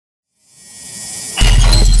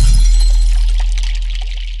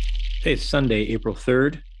Today is Sunday, April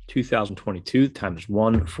 3rd, 2022. The time is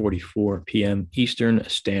 1:44 p.m. Eastern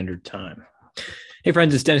Standard Time. Hey,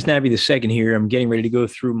 friends, it's Dennis Nabby II here. I'm getting ready to go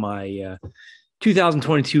through my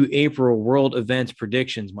 2022 April world events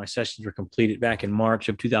predictions. My sessions were completed back in March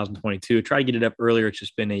of 2022. I tried to get it up earlier. It's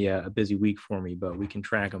just been a busy week for me, but we can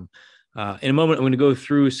track them. In a moment, I'm going to go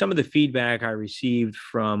through some of the feedback I received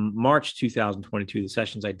from March 2022, the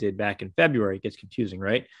sessions I did back in February. It gets confusing,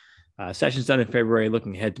 right? Sessions done in February,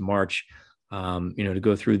 looking ahead to March, to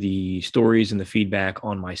go through the stories and the feedback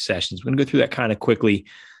on my sessions. We're going to go through that kind of quickly.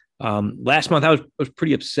 Last month, I was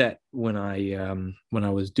pretty upset when I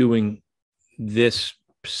was doing this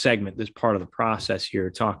segment, this part of the process here,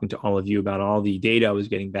 talking to all of you about all the data I was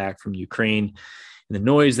getting back from Ukraine and the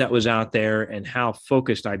noise that was out there and how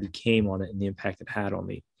focused I became on it and the impact it had on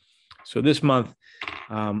me. So this month,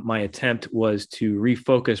 my attempt was to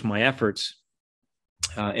refocus my efforts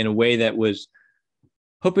in a way that was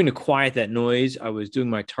hoping to quiet that noise. I was doing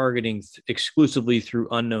my targeting exclusively through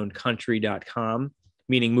unknowncountry.com,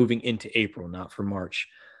 meaning moving into April, not for March.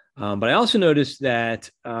 But I also noticed that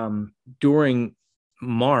during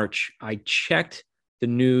March, I checked the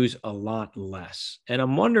news a lot less. And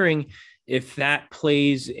I'm wondering if that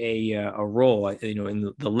plays a role,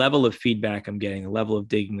 in the level of feedback I'm getting, the level of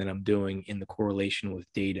digging that I'm doing in the correlation with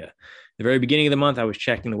data. The very beginning of the month, I was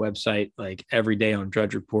checking the website like every day on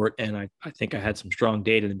Drudge Report, and I think I had some strong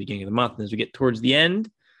data in the beginning of the month. And as we get towards the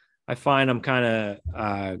end, I find I'm kind of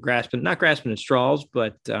not grasping at straws,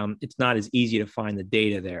 but it's not as easy to find the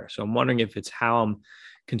data there. So I'm wondering if it's how I'm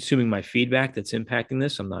consuming my feedback that's impacting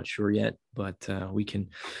this. I'm not sure yet, but we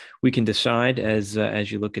can decide as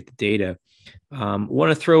you look at the data. I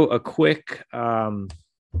want to throw a quick, I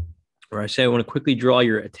want to quickly draw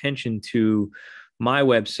your attention to my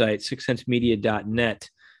website, sixcentsmedia.net.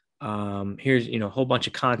 Here's a whole bunch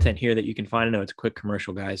of content here that you can find. I know it's a quick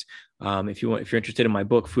commercial, guys. If you're interested in my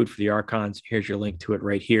book, Food for the Archons, here's your link to it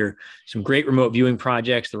right here. Some great remote viewing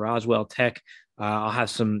projects, the Roswell Tech. I'll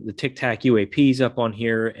have the Tic Tac UAPs up on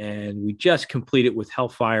here, and we just completed with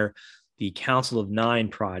Hellfire the Council of Nine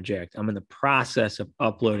project. I'm in the process of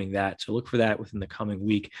uploading that, so look for that within the coming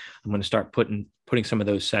week. I'm going to start putting some of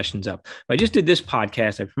those sessions up. I just did this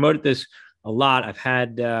podcast. I promoted this a lot. I've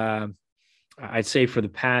had I'd say for the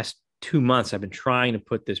past 2 months, I've been trying to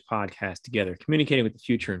put this podcast together, communicating with the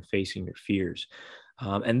future and facing your fears.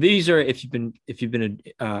 And these are, if you've been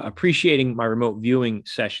appreciating my remote viewing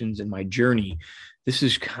sessions and my journey, this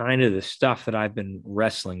is kind of the stuff that I've been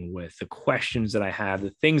wrestling with, the questions that I have,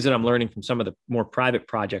 the things that I'm learning from some of the more private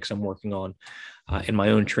projects I'm working on in my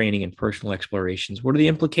own training and personal explorations. What are the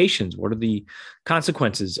implications? What are the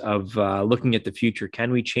consequences of looking at the future?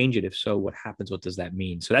 Can we change it? If so, what happens? What does that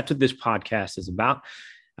mean? So that's what this podcast is about.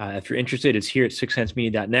 If you're interested, it's here at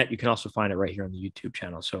sixcentsmedia.net. You can also find it right here on the YouTube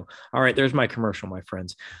channel. So, all right, there's my commercial, my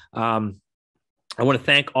friends. I want to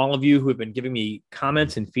thank all of you who have been giving me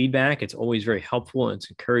comments and feedback. It's always very helpful and it's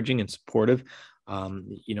encouraging and supportive.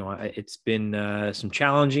 It's been some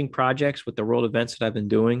challenging projects with the world events that I've been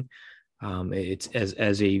doing. It's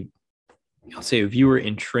I'll say a viewer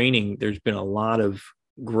in training, there's been a lot of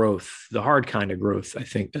growth, the hard kind of growth, I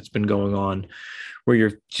think, that's been going on, where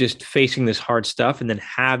you're just facing this hard stuff and then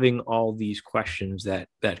having all these questions that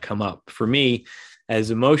come up. For me,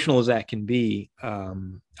 as emotional as that can be,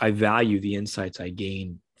 I value the insights I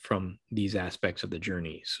gain from these aspects of the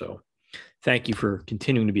journey. So thank you for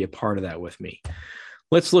continuing to be a part of that with me.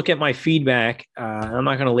 Let's look at my feedback. I'm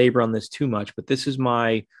not going to labor on this too much, but this is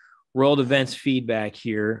my world events feedback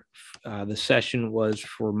here. The session was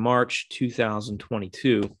for March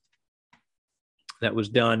 2022. That was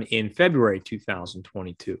done in February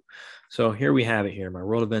 2022. So here we have it here, my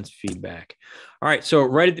world events feedback. All right, so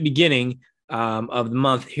right at the beginning of the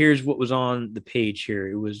month, here's what was on the page here.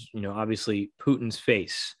 It was, obviously Putin's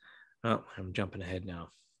face. Oh, I'm jumping ahead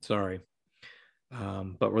now. Sorry.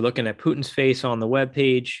 But we're looking at Putin's face on the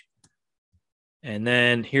webpage. And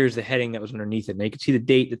then here's the heading that was underneath it. Now you can see the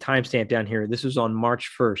date, the timestamp down here. This was on March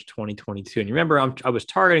 1st, 2022. And you remember, I was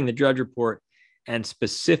targeting the Drudge Report and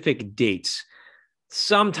specific dates.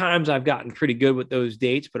 Sometimes I've gotten pretty good with those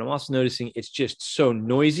dates, but I'm also noticing it's just so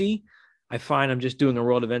noisy. I find I'm just doing a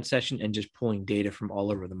world event session and just pulling data from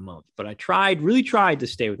all over the month. But I really tried to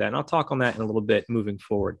stay with that. And I'll talk on that in a little bit moving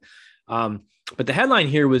forward. But the headline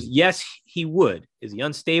here was, yes, he would. Is he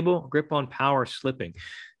unstable? Grip on power slipping.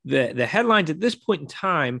 The headlines at this point in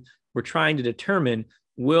time were trying to determine,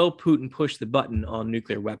 will Putin push the button on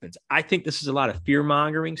nuclear weapons? I think this is a lot of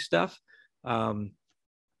fear-mongering stuff.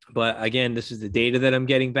 But again, this is the data that I'm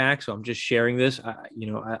getting back, so I'm just sharing this.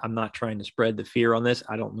 I'm not trying to spread the fear on this.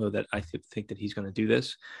 I don't know that I think that he's going to do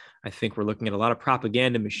this. I think we're looking at a lot of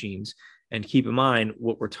propaganda machines. And keep in mind,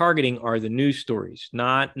 what we're targeting are the news stories,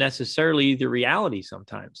 not necessarily the reality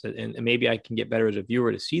sometimes. And maybe I can get better as a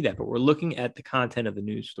viewer to see that, but we're looking at the content of the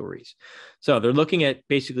news stories. So they're looking at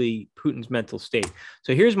basically Putin's mental state.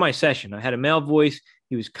 So here's my session. I had a male voice.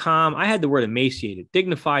 He was calm. I had the word emaciated,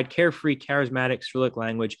 dignified, carefree, charismatic, Cyrillic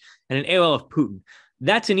language, and an AOL of Putin.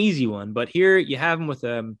 That's an easy one. But here you have him with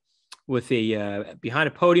a behind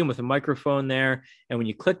a podium with a microphone there. And when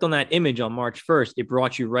you clicked on that image on March 1st, it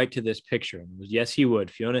brought you right to this picture. And it was, yes, he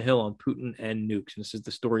would. Fiona Hill on Putin and nukes. And this is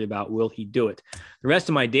the story about, will he do it? The rest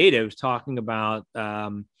of my data was talking about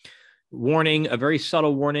warning, a very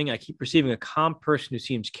subtle warning. I keep receiving a calm person who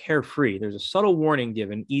seems carefree. There's a subtle warning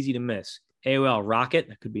given, easy to miss. AOL rocket,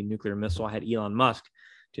 that could be a nuclear missile. I had Elon Musk,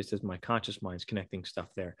 just as my conscious mind's connecting stuff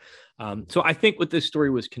there. So I think what this story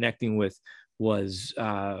was connecting with was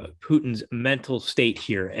Putin's mental state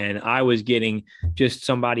here. And I was getting just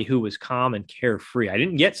somebody who was calm and carefree. I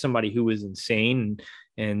didn't get somebody who was insane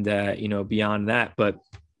and beyond that. But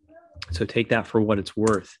so take that for what it's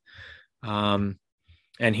worth. And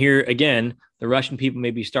here again, the Russian people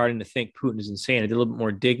may be starting to think Putin is insane. I did a little bit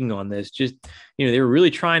more digging on this. Just, they were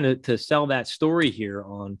really trying to sell that story here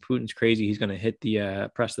on Putin's crazy. He's going to hit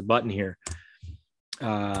the press the button here.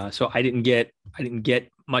 So I didn't get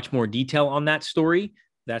much more detail on that story.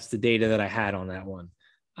 That's the data that I had on that one.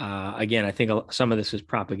 Again, I think some of this is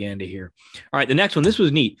propaganda here. All right, the next one, this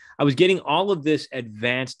was neat. I was getting all of this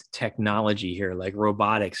advanced technology here, like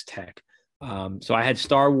robotics tech. So I had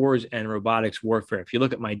Star Wars and robotics warfare. If you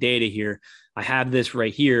look at my data here, I have this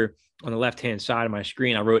right here on the left-hand side of my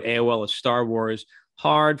screen. I wrote AOL as Star Wars,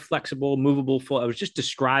 hard, flexible, movable, full. I was just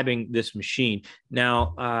describing this machine.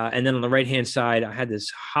 Now, and then on the right-hand side, I had this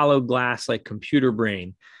hollow glass like computer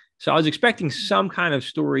brain. So I was expecting some kind of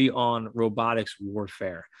story on robotics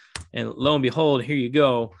warfare. And lo and behold, here you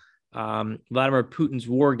go. Vladimir Putin's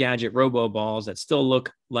war gadget robo-balls that still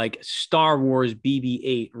look like Star Wars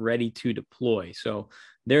BB-8 ready to deploy. So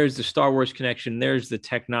there's the Star Wars connection. There's the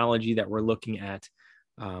technology that we're looking at,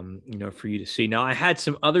 for you to see. Now, I had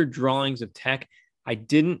some other drawings of tech. I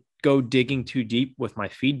didn't go digging too deep with my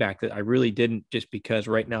feedback. That I really didn't, just because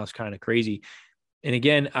right now it's kind of crazy. And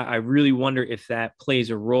again, I really wonder if that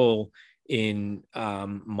plays a role in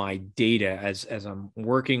my data as I'm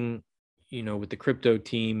working with the crypto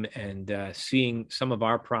team and seeing some of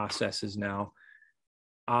our processes now.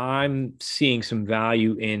 I'm seeing some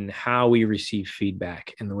value in how we receive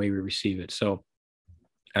feedback and the way we receive it. So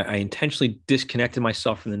I intentionally disconnected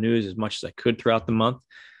myself from the news as much as I could throughout the month.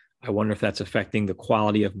 I wonder if that's affecting the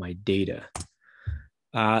quality of my data.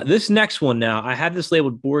 This next one now, I have this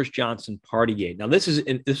labeled Boris Johnson Partygate. Now, this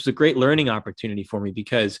is a great learning opportunity for me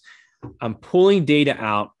because I'm pulling data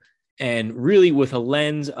out and really with a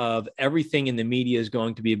lens of everything in the media is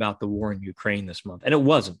going to be about the war in Ukraine this month. And it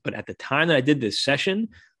wasn't. But at the time that I did this session,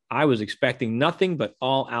 I was expecting nothing but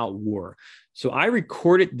all-out war. So I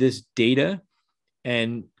recorded this data,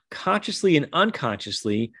 and consciously and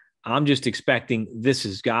unconsciously, I'm just expecting this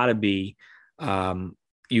has got to be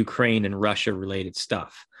Ukraine and Russia related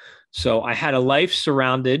stuff. So I had a life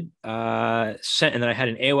surrounded, and then I had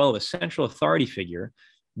an AOL of a central authority figure,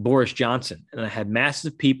 Boris Johnson. And I had masses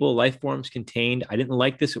of people, life forms contained. I didn't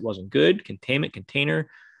like this. It wasn't good. Containment container.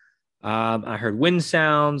 I heard wind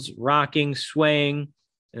sounds, rocking, swaying,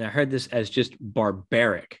 and I heard this as just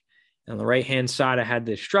barbaric. And on the right-hand side, I had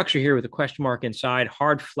this structure here with a question mark inside,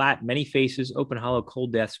 hard, flat, many faces, open, hollow,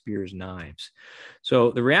 cold death, spears, knives.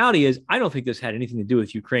 So the reality is, I don't think this had anything to do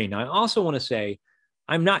with Ukraine. Now, I also want to say,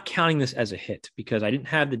 I'm not counting this as a hit because I didn't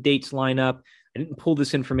have the dates line up. I didn't pull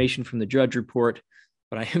this information from the Drudge Report,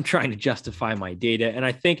 but I am trying to justify my data. And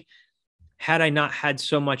I think had I not had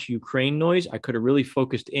so much Ukraine noise, I could have really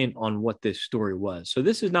focused in on what this story was. So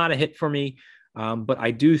this is not a hit for me. But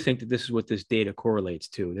I do think that this is what this data correlates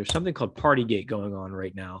to. There's something called Partygate going on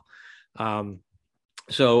right now.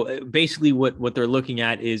 So basically what they're looking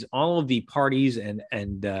at is all of the parties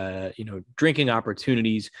and drinking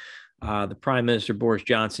opportunities the Prime Minister Boris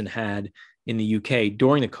Johnson had in the UK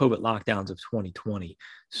during the COVID lockdowns of 2020.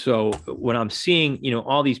 So when I'm seeing,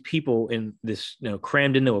 all these people in this,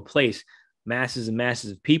 crammed into a place, masses and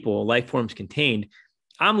masses of people, life forms contained,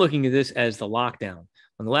 I'm looking at this as the lockdown.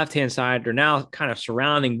 On the left-hand side, they're now kind of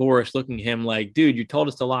surrounding Boris, looking at him like, dude, you told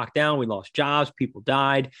us to lock down. We lost jobs. People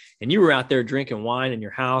died. And you were out there drinking wine in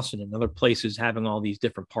your house and in other places having all these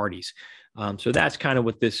different parties. So that's kind of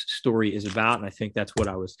what this story is about. And I think that's what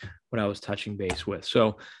I was touching base with.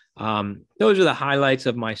 So Those are the highlights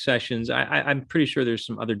of my sessions. I'm pretty sure there's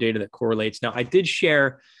some other data that correlates. Now, I did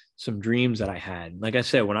share some dreams that I had. Like I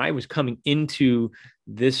said, when I was coming into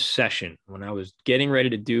this session, when I was getting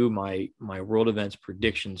ready to do my world events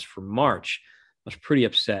predictions for March, I was pretty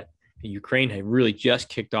upset. Ukraine had really just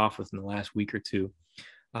kicked off within the last week or two.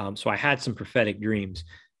 So I had some prophetic dreams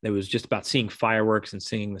that was just about seeing fireworks and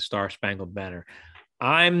singing the Star Spangled Banner.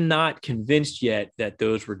 I'm not convinced yet that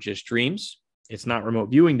those were just dreams. It's not remote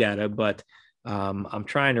viewing data, but I'm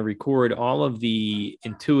trying to record all of the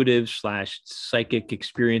intuitive / psychic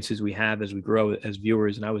experiences we have as we grow as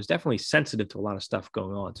viewers. And I was definitely sensitive to a lot of stuff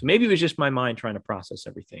going on. So maybe it was just my mind trying to process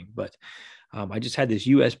everything, but I just had this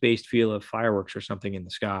US based feel of fireworks or something in the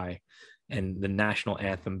sky and the national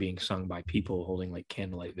anthem being sung by people holding like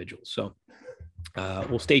candlelight vigils. So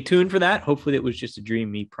we'll stay tuned for that. Hopefully it was just a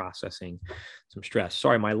dream, me processing some stress.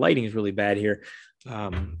 Sorry, my lighting is really bad here.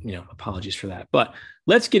 Apologies for that. But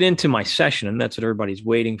let's get into my session, and that's what everybody's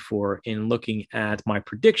waiting for in looking at my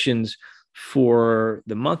predictions for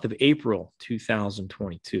the month of April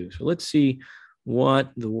 2022. So let's see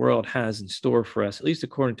what the world has in store for us, at least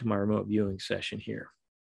according to my remote viewing session here.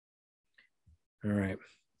 All right.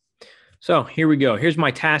 So here we go. Here's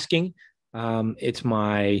my tasking. Let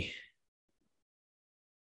me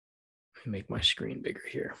make my screen bigger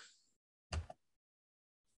here.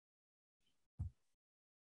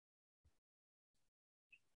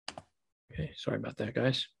 Okay, sorry about that,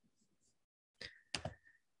 guys.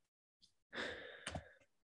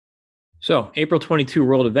 So April 22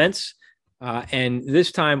 world events. And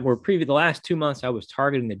this time, the last 2 months, I was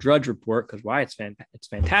targeting the Drudge Report because why? It's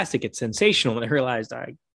fantastic. It's sensational. And I realized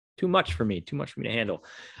too much for me to handle.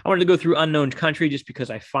 I wanted to go through Unknown Country just because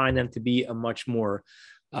I find them to be a much more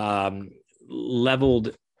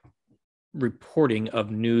leveled reporting of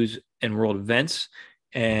news and world events.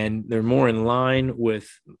 And they're more in line with,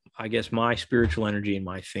 I guess, my spiritual energy and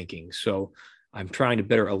my thinking. So I'm trying to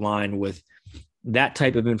better align with that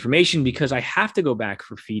type of information because I have to go back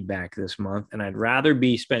for feedback this month. And I'd rather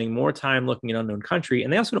be spending more time looking at Unknown Country.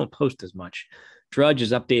 And they also don't post as much. Drudge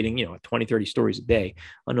is updating, 20, 30 stories a day.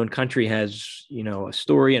 Unknown Country has, a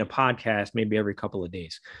story and a podcast maybe every couple of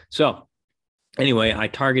days. So anyway, I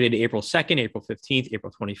targeted April 2nd, April 15th,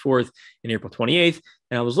 April 24th, and April 28th.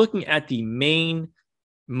 And I was looking at the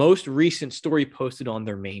most recent story posted on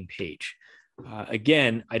their main page.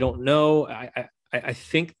 Again, I don't know. I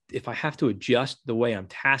think if I have to adjust the way I'm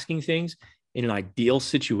tasking things in an ideal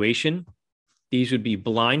situation, these would be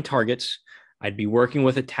blind targets. I'd be working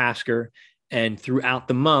with a tasker, and throughout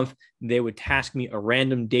the month, they would task me a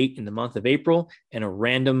random date in the month of April and a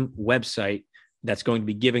random website that's going to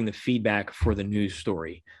be giving the feedback for the news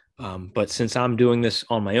story. But since I'm doing this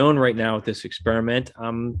on my own right now with this experiment,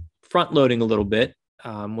 I'm front loading a little bit,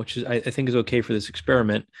 which is, I think is okay for this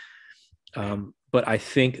experiment. But I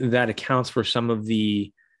think that accounts for some of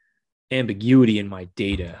the ambiguity in my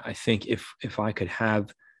data. I think if I could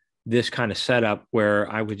have this kind of setup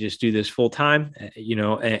where I would just do this full time,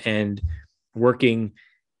 and working,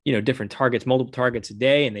 different targets, multiple targets a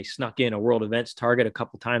day, and they snuck in a world events target a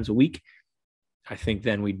couple times a week, I think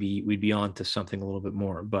then we'd be on to something a little bit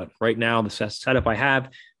more. But right now, the setup I have,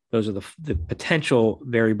 those are the potential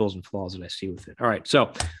variables and flaws that I see with it. All right,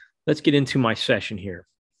 so let's get into my session here.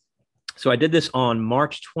 So I did this on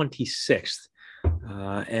March 26th,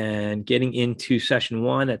 and getting into session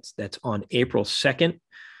one, that's on April 2nd.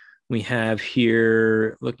 We have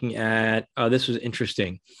here looking at, this was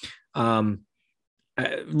interesting.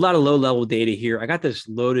 A lot of low-level data here. I got this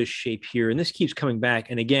lotus shape here, and this keeps coming back.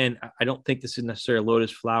 And again, I don't think this is necessarily a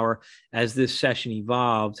lotus flower. As this session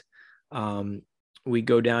evolved, we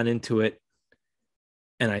go down into it.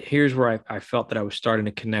 And here's where I felt that I was starting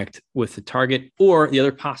to connect with the target. Or the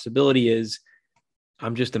other possibility is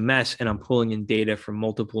I'm just a mess and I'm pulling in data from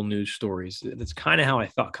multiple news stories. That's kind of how I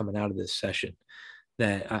thought coming out of this session,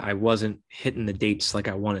 that I wasn't hitting the dates like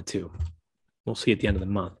I wanted to. We'll see at the end of the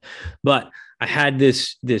month. But I had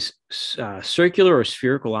this circular or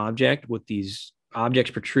spherical object with these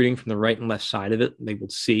objects protruding from the right and left side of it,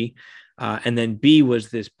 labeled C. And then B was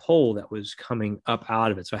this pole that was coming up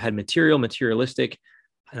out of it. So I had materialistic,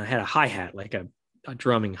 and I had a hi-hat, like a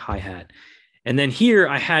drumming hi-hat. And then here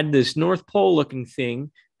I had this North Pole looking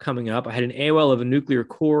thing coming up. I had an AOL of a nuclear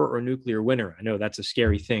core or nuclear winter. I know that's a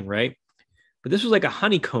scary thing, right? But this was like a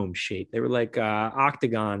honeycomb shape. They were like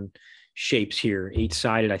octagon shapes here,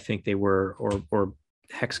 8-sided, I think they were, or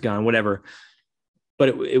hexagon, whatever. But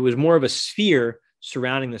it was more of a sphere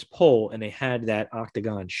surrounding this pole, and they had that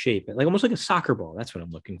octagon shape, like almost like a soccer ball. That's what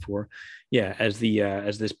I'm looking for. Yeah, as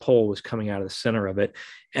this pole was coming out of the center of it,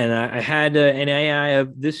 and I had an AI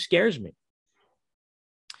of this scares me.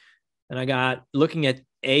 And I got looking at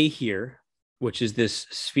A here, which is this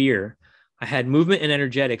sphere. I had movement and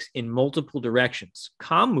energetics in multiple directions.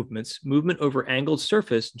 Calm movements, movement over angled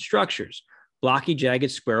surface and structures. Blocky,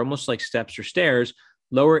 jagged, square, almost like steps or stairs.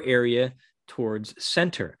 Lower area towards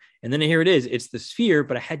center. And then here it is. It's the sphere,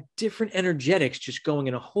 but I had different energetics just going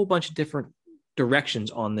in a whole bunch of different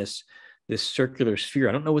directions on this circular sphere.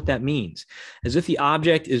 I don't know what that means. As if the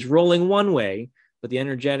object is rolling one way, but the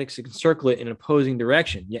energetics can circle it in an opposing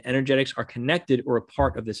direction. Yet energetics are connected or a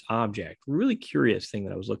part of this object. Really curious thing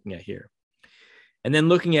that I was looking at here. And then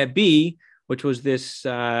looking at B, which was this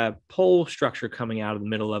pole structure coming out of the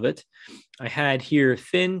middle of it, I had here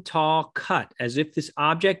thin, tall, cut, as if this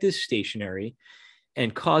object is stationary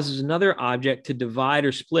and causes another object to divide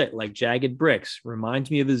or split like jagged bricks.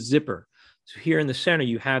 Reminds me of a zipper. So here in the center,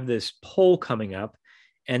 you have this pole coming up.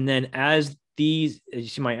 And then as you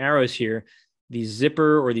see my arrows here, these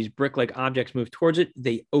zipper or these brick-like objects move towards it,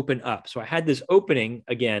 they open up. So I had this opening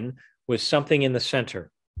again with something in the center.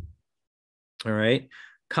 All right.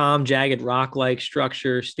 Calm, jagged, rock-like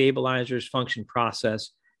structure, stabilizers, function,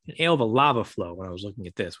 process, an ale of a lava flow when I was looking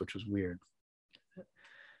at this, which was weird.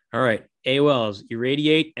 All right. AOLs,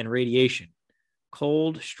 irradiate and radiation.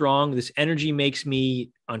 Cold, strong. This energy makes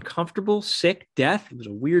me uncomfortable, sick, death. It was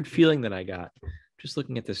a weird feeling that I got. Just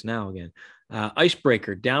looking at this now again.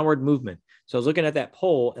 Icebreaker, downward movement. So I was looking at that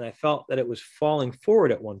pole and I felt that it was falling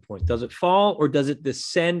forward at one point. Does it fall or does it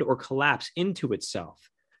descend or collapse into itself?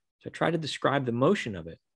 So I try to describe the motion of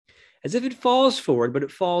it as if it falls forward, but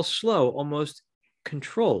it falls slow, almost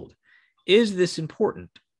controlled. Is this important?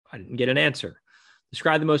 I didn't get an answer.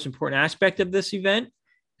 Describe the most important aspect of this event.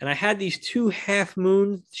 And I had these two half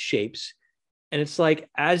moon shapes. And it's like,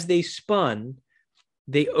 as they spun,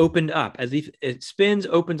 they opened up as if it spins,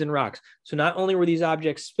 opens, and rocks. So not only were these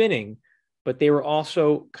objects spinning, but they were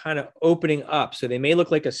also kind of opening up. So they may look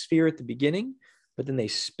like a sphere at the beginning, but then they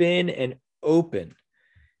spin and open.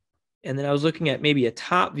 And then I was looking at maybe a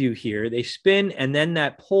top view here. They spin, and then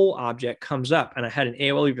that pole object comes up. And I had an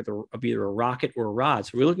AOL of either a rocket or a rod.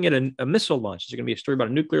 So we're looking at a missile launch. Is going to be a story about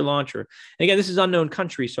a nuclear launch? And again, this is unknown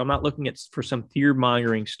country, so I'm not looking at for some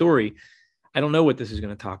fear-mongering story. I don't know what this is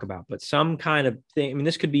going to talk about, but some kind of thing. I mean,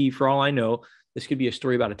 this could be, for all I know, this could be a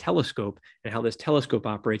story about a telescope and how this telescope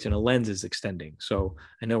operates and a lens is extending. So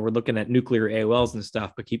I know we're looking at nuclear AOLs and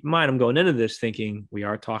stuff, but keep in mind, I'm going into this thinking we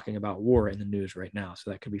are talking about war in the news right now. So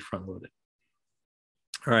that could be front loaded.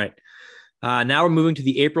 All right. Now we're moving to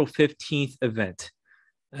the April 15th event.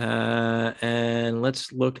 And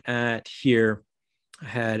let's look at here. I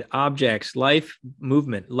had objects, life,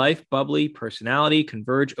 movement, life, bubbly, personality,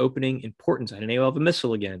 converge, opening, importance. I had an AOL of a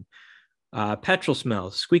missile again. Petrol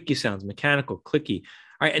smells, squeaky sounds, mechanical, clicky.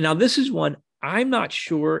 All right. And now this is one, I'm not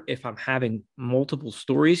sure if I'm having multiple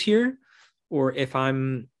stories here or if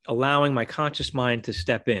I'm allowing my conscious mind to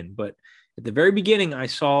step in. But at the very beginning, I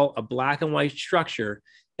saw a black and white structure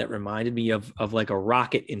that reminded me of like a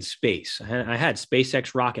rocket in space. I had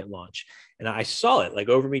SpaceX rocket launch and I saw it like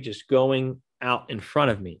over me, just going out in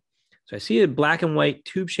front of me. So I see a black and white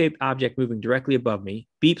tube-shaped object moving directly above me,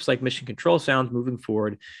 beeps like mission control sounds moving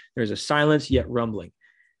forward. There's a silence yet rumbling.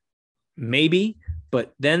 Maybe,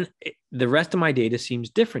 but then the rest of my data seems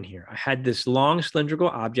different here. I had this long cylindrical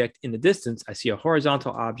object in the distance. I see a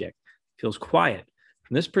horizontal object. Feels quiet.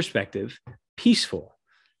 From this perspective, peaceful.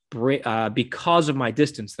 Because of my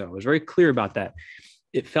distance, though. I was very clear about that.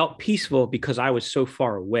 It felt peaceful because I was so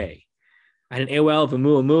far away. I had an AOL of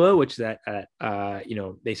Oumuamua, which is that,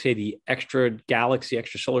 they say the extra galaxy,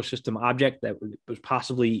 extra solar system object that was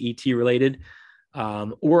possibly ET related,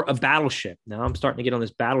 or a battleship. Now I'm starting to get on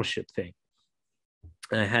this battleship thing.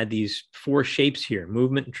 And I had these four shapes here,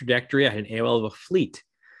 movement and trajectory. I had an AOL of a fleet.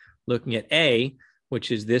 Looking at A,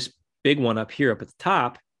 which is this big one up here up at the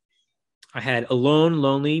top, I had alone,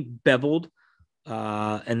 lonely, beveled,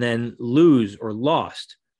 and then lose or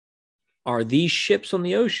lost. Are these ships on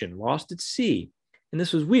the ocean, lost at sea? And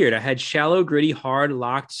this was weird. I had shallow, gritty, hard,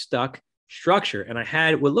 locked, stuck structure. And I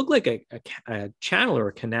had what looked like a channel or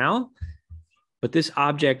a canal, but this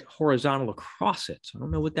object horizontal across it. So I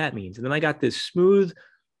don't know what that means. And then I got this smooth,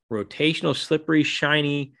 rotational, slippery,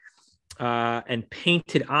 shiny, and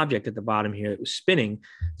painted object at the bottom here that was spinning.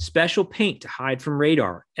 Special paint to hide from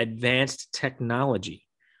radar. Advanced technology.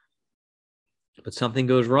 But something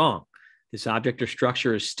goes wrong. This object or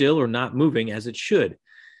structure is still or not moving as it should.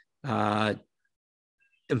 I'm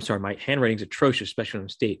sorry, my handwriting's atrocious, especially when I'm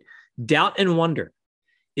state. Doubt and wonder.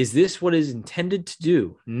 Is this what is intended to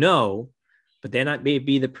do? No, but then that may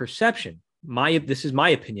be the perception. This is my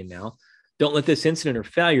opinion now. Don't let this incident or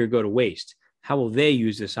failure go to waste. How will they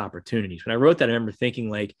use this opportunity? So when I wrote that, I remember thinking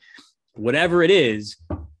like, whatever it is,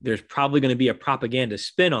 there's probably going to be a propaganda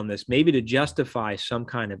spin on this, maybe to justify some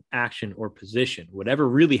kind of action or position. Whatever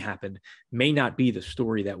really happened may not be the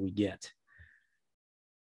story that we get.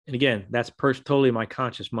 And again, that's totally my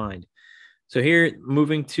conscious mind. So here,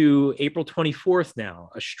 moving to April 24th now,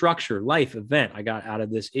 a structure, life, event I got out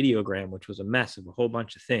of this ideogram, which was a mess of a whole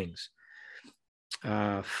bunch of things.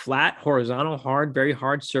 Flat, horizontal, hard, very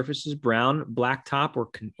hard surfaces, brown, blacktop,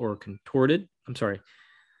 or contorted. I'm sorry.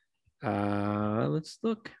 Let's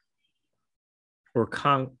look. Or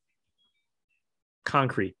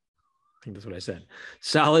concrete. I think that's what I said.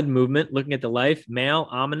 Solid movement, looking at the life, male,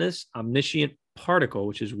 ominous, omniscient particle,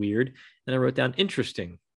 which is weird. And I wrote down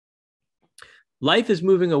interesting. Life is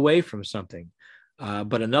moving away from something,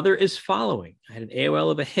 but another is following. I had an AOL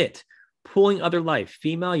of a hit, pulling other life,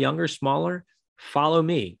 female, younger, smaller, follow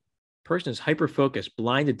me. Person is hyper-focused,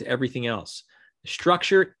 blinded to everything else.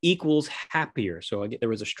 Structure equals happier. So there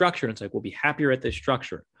was a structure, and it's like, we'll be happier at this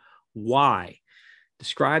structure. Why?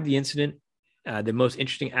 Describe the incident, the most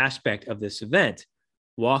interesting aspect of this event.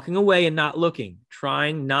 Walking away and not looking,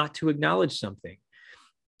 trying not to acknowledge something.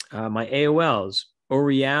 My AOLs,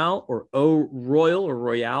 O'Real or O'Royal or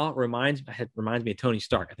Royale reminds me of Tony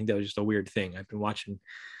Stark. I think that was just a weird thing. I've been watching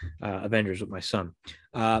Avengers with my son.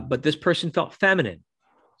 But this person felt feminine.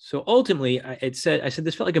 So ultimately, I said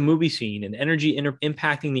this felt like a movie scene, an energy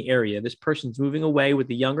impacting the area. This person's moving away with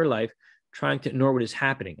the younger life, trying to ignore what is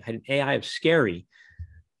happening. I had an AI of scary,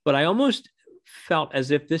 but I almost felt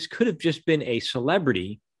as if this could have just been a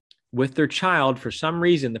celebrity with their child. For some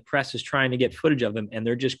reason, the press is trying to get footage of them, and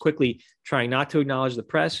they're just quickly trying not to acknowledge the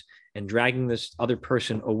press and dragging this other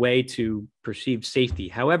person away to perceived safety.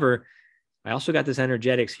 However, I also got this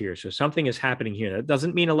energetics here. So something is happening here. That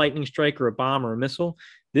doesn't mean a lightning strike or a bomb or a missile.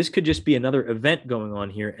 This could just be another event going on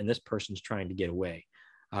here, and this person's trying to get away.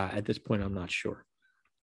 At this point, I'm not sure.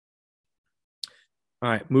 All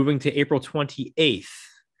right, moving to April 28th.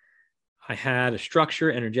 I had a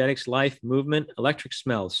structure, energetics, life, movement, electric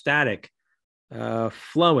smells, static,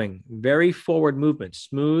 flowing, very forward movement,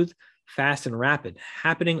 smooth, fast, and rapid,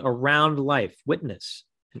 happening around life, witness,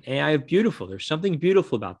 an AI of beautiful. There's something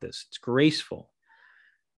beautiful about this. It's graceful.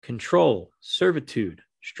 Control, servitude,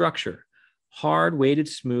 structure, hard, weighted,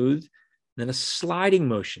 smooth, then a sliding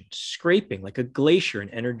motion, scraping like a glacier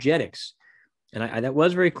and energetics. And that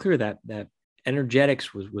was very clear that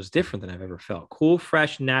energetics was different than I've ever felt. Cool,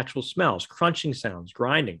 fresh, natural smells, crunching sounds,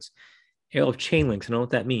 grindings, hail of chain links. I know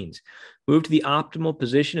what that means. Move to the optimal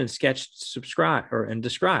position and sketch, and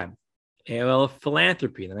describe. AOL of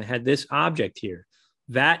philanthropy. Then I had this object here.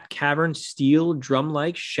 Vat, cavern, steel,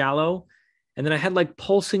 drum-like, shallow. And then I had like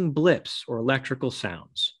pulsing blips or electrical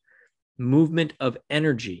sounds. Movement of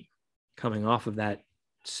energy coming off of that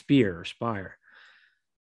spear or spire.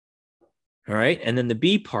 All right. And then the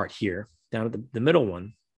B part here, down at the middle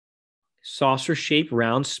one, saucer shape,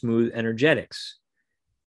 round, smooth, energetics.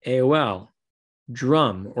 AOL,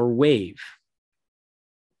 drum or wave.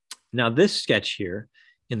 Now this sketch here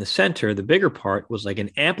in the center, the bigger part was like an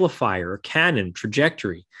amplifier or cannon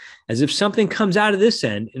trajectory, as if something comes out of this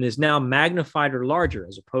end and is now magnified or larger,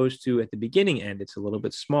 as opposed to at the beginning end, it's a little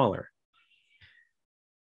bit smaller.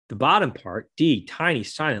 The bottom part, D, tiny,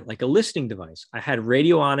 silent, like a listening device. I had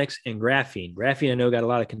radionics and graphene. Graphene, I know, got a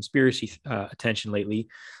lot of conspiracy attention lately,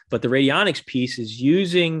 but the radionics piece is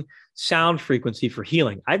using sound frequency for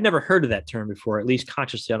healing. I've never heard of that term before, at least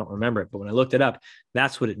consciously, I don't remember it, but when I looked it up,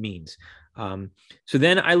 that's what it means. So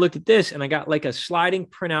then I looked at this and I got like a sliding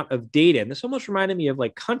printout of data. And this almost reminded me of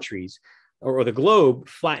like countries or the globe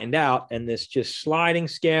flattened out, and this just sliding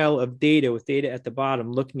scale of data with data at the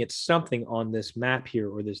bottom, looking at something on this map here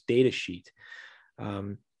or this data sheet.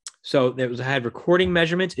 So I had recording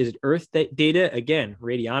measurements. Is it Earth data? Again,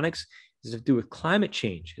 radionics. Does it have to do with climate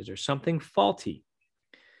change? Is there something faulty?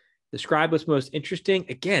 Describe what's most interesting.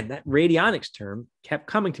 Again, that radionics term kept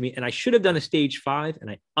coming to me, and I should have done a stage 5, and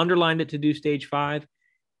I underlined it to do stage 5.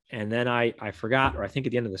 And then I forgot, or I think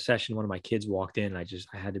at the end of the session, one of my kids walked in. I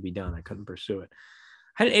had to be done. I couldn't pursue it.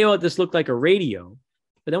 I had an AOL that this looked like a radio,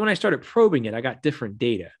 but then when I started probing it, I got different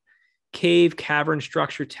data. Cave, cavern,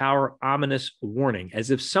 structure, tower, ominous, warning,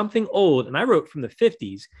 as if something old, and I wrote from the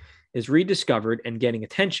 50s, is rediscovered and getting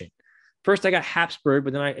attention. First, I got Habsburg,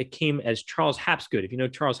 but then it came as Charles Hapgood. If you know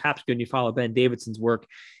Charles Hapgood and you follow Ben Davidson's work,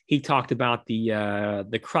 he talked about the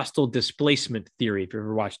crustal displacement theory, if you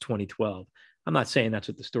ever watched 2012. I'm not saying that's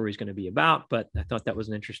what the story is going to be about, but I thought that was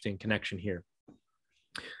an interesting connection here.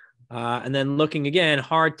 And then looking again,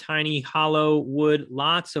 hard, tiny, hollow wood,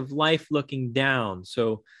 lots of life looking down.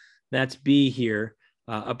 So that's B here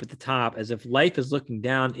up at the top, as if life is looking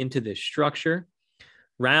down into this structure.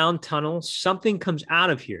 Round tunnel, something comes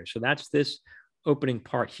out of here. So that's this opening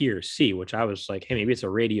part here, C, which I was like, hey, maybe it's a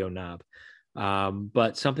radio knob.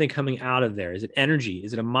 But something coming out of there. Is it energy?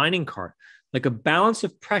 Is it a mining cart? Like a balance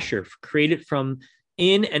of pressure created from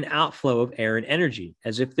in and outflow of air and energy,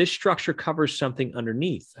 as if this structure covers something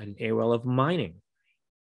underneath, an AOL of mining.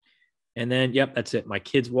 And then, yep, that's it. My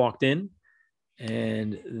kids walked in,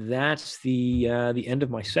 and that's the end of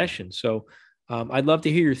my session. So I'd love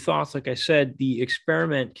to hear your thoughts. Like I said, the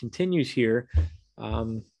experiment continues here.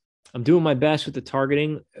 I'm doing my best with the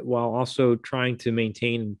targeting while also trying to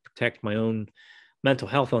maintain and protect my own mental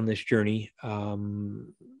health on this journey.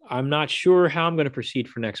 I'm not sure how I'm going to proceed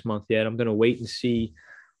for next month yet. I'm going to wait and see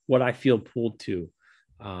what I feel pulled to,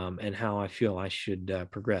 and how I feel I should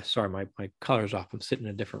progress. Sorry, my color's off. I'm sitting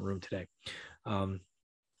in a different room today.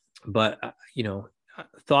 But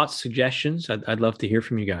thoughts, suggestions, I'd love to hear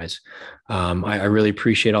from you guys. I really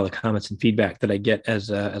appreciate all the comments and feedback that I get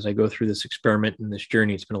as I go through this experiment and this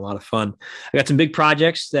journey. It's been a lot of fun. I got some big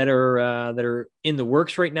projects that are in the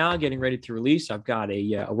works right now, getting ready to release. I've got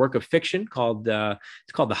a work of fiction called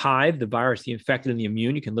it's called The Hive, the virus, the infected, and the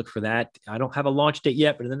immune. You can look for that. I don't have a launch date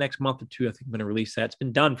yet, but in the next month or two, I think I'm going to release that. It's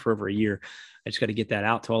been done for over a year. I just got to get that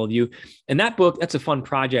out to all of you. And that book, that's a fun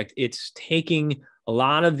project. It's taking a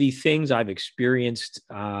lot of the things I've experienced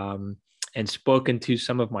and spoken to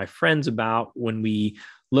some of my friends about when we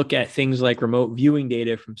look at things like remote viewing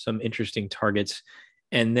data from some interesting targets,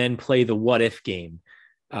 and then play the what if game.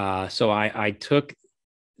 So I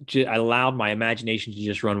allowed my imagination to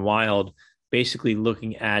just run wild, basically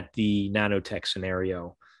looking at the nanotech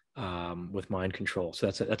scenario with mind control.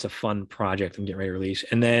 So that's a fun project I'm getting ready to release.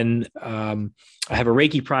 And then I have a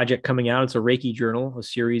Reiki project coming out. It's a Reiki journal, a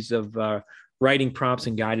series of writing prompts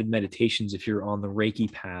and guided meditations if you're on the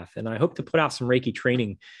Reiki path. And I hope to put out some Reiki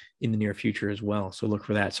training in the near future as well. So look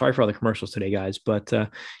for that. Sorry for all the commercials today, guys, but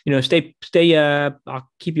stay, I'll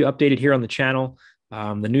keep you updated here on the channel.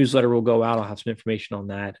 The newsletter will go out. I'll have some information on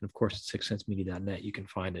that. And of course, at sixcentsmedia.net, you can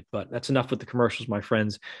find it. But that's enough with the commercials, my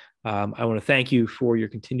friends. I want to thank you for your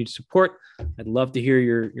continued support. I'd love to hear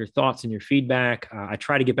your thoughts and your feedback. I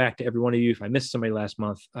try to get back to every one of you. If I missed somebody last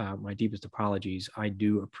month, my deepest apologies. I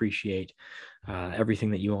do appreciate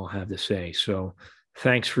everything that you all have to say. So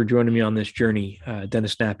thanks for joining me on this journey.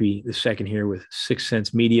 Dennis Nappi II here with Sixth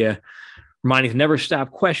Sense Media, reminding you to never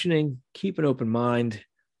stop questioning, keep an open mind,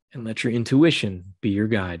 and let your intuition be your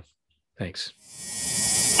guide. Thanks.